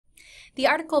The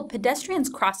article Pedestrians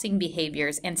Crossing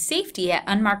Behaviors and Safety at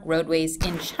Unmarked Roadways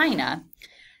in China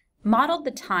modeled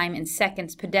the time in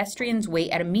seconds pedestrians wait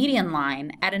at a median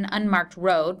line at an unmarked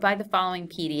road by the following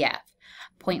PDF.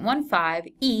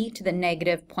 0.15 e to the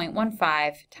negative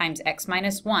 0.15 times x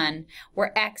minus 1,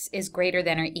 where x is greater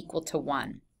than or equal to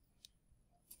 1.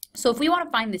 So if we want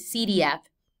to find the CDF,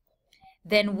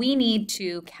 then we need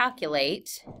to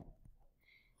calculate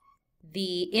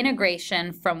the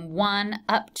integration from 1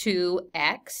 up to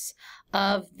x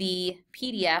of the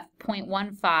PDF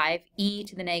 0.15 e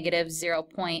to the negative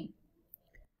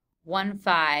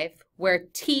 0.15, where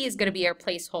t is going to be our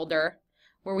placeholder,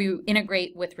 where we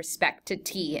integrate with respect to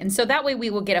t. And so that way we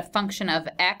will get a function of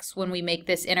x when we make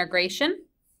this integration.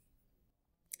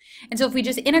 And so if we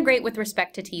just integrate with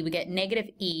respect to t, we get negative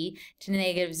e to the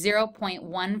negative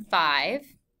 0.15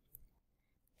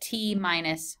 t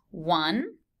minus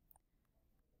 1.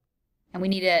 And we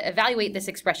need to evaluate this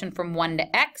expression from 1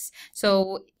 to x.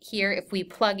 So here, if we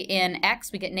plug in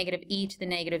x, we get negative e to the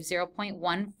negative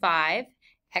 0.15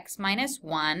 x minus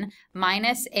 1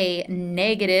 minus a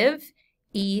negative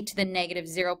e to the negative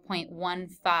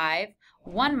 0.15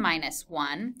 1 minus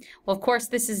 1. Well, of course,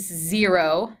 this is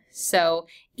 0, so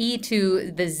e to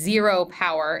the 0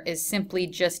 power is simply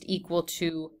just equal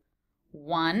to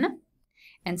 1.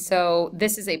 And so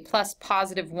this is a plus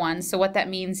positive 1. So what that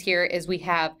means here is we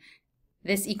have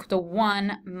this equal to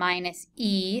 1 minus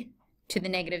e to the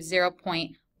negative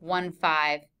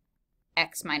 0.15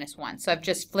 x minus 1. So I've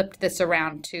just flipped this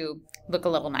around to look a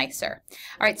little nicer.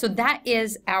 All right, so that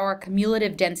is our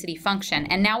cumulative density function,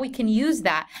 and now we can use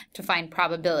that to find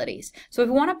probabilities. So if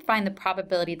we want to find the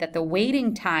probability that the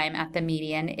waiting time at the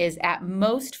median is at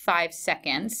most 5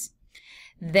 seconds,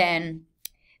 then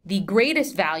the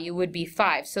greatest value would be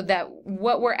 5. So that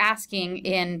what we're asking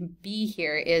in B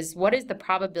here is, what is the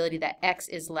probability that x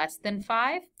is less than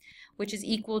 5, which is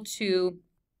equal to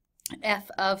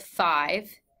f of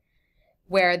 5,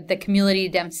 where the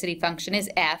cumulative density function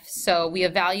is f. So we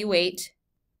evaluate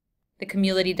the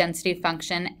cumulative density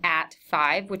function at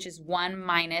 5, which is 1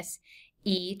 minus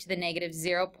e to the negative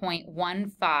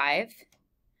 0.15,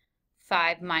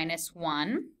 5 minus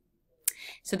 1.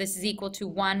 So this is equal to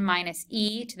 1 minus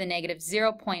e to the negative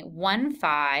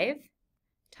 0.15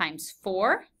 times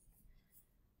 4,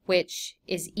 which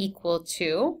is equal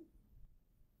to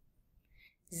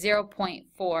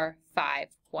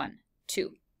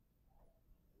 0.4512.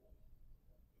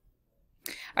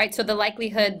 All right, so the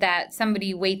likelihood that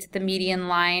somebody waits at the median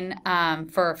line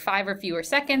for 5 or fewer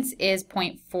seconds is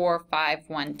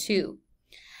 0.4512.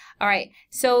 All right,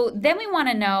 so then we want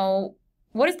to know,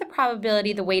 what is the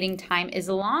probability the waiting time is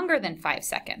longer than 5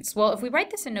 seconds? Well, if we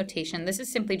write this in notation, this is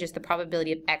simply just the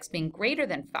probability of x being greater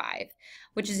than 5,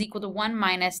 which is equal to 1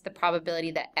 minus the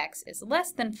probability that x is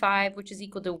less than 5, which is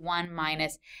equal to 1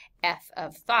 minus f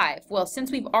of 5. Well,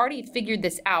 since we've already figured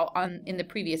this out in the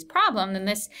previous problem, then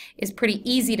this is pretty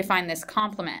easy to find this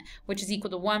complement, which is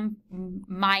equal to 1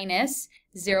 minus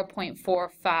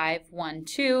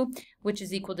 0.4512, which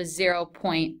is equal to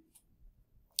 0.5488.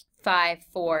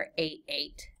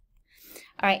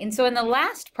 All right, and so in the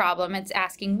last problem, it's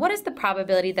asking, what is the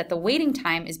probability that the waiting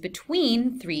time is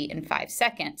between 3 and 5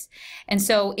 seconds? And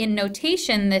so in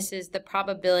notation, this is the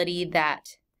probability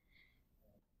that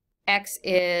x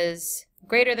is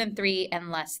greater than 3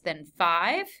 and less than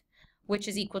 5, which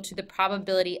is equal to the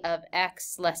probability of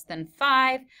x less than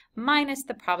 5 minus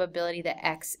the probability that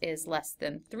x is less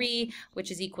than 3,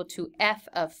 which is equal to f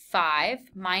of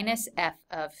 5 minus f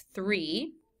of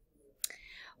 3,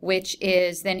 which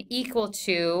is then equal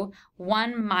to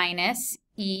 1 minus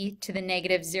e to the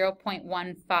negative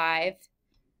 0.15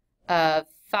 of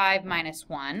 5 minus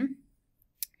 1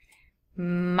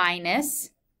 minus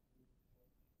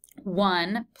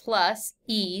 1 plus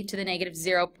e to the negative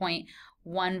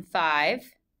 0.15,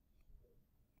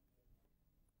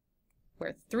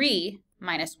 where 3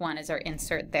 minus 1 is our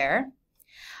insert there.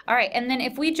 All right, and then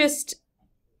if we just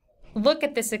look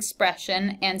at this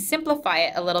expression and simplify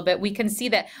it a little bit, we can see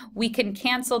that we can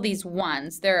cancel these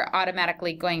ones. They're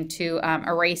automatically going to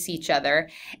erase each other.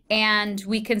 And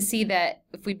we can see that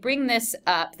if we bring this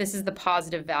up, this is the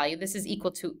positive value. This is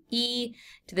equal to e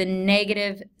to the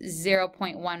negative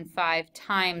 0.15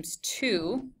 times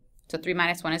 2. So 3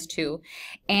 minus 1 is 2.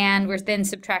 And we're then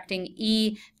subtracting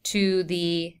e to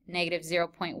the negative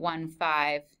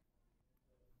 0.15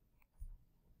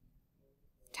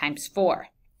 times 4.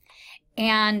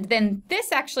 And then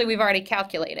this actually we've already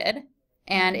calculated,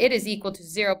 and it is equal to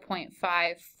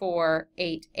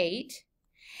 0.5488.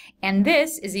 And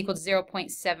this is equal to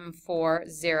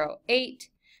 0.7408.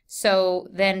 So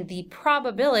then the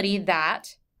probability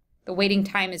that the waiting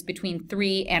time is between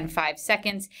 3 and 5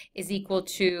 seconds, is equal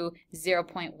to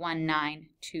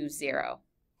 0.1920.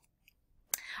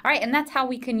 All right, and that's how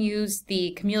we can use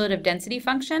the cumulative density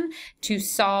function to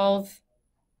solve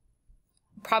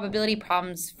probability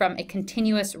problems from a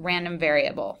continuous random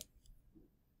variable.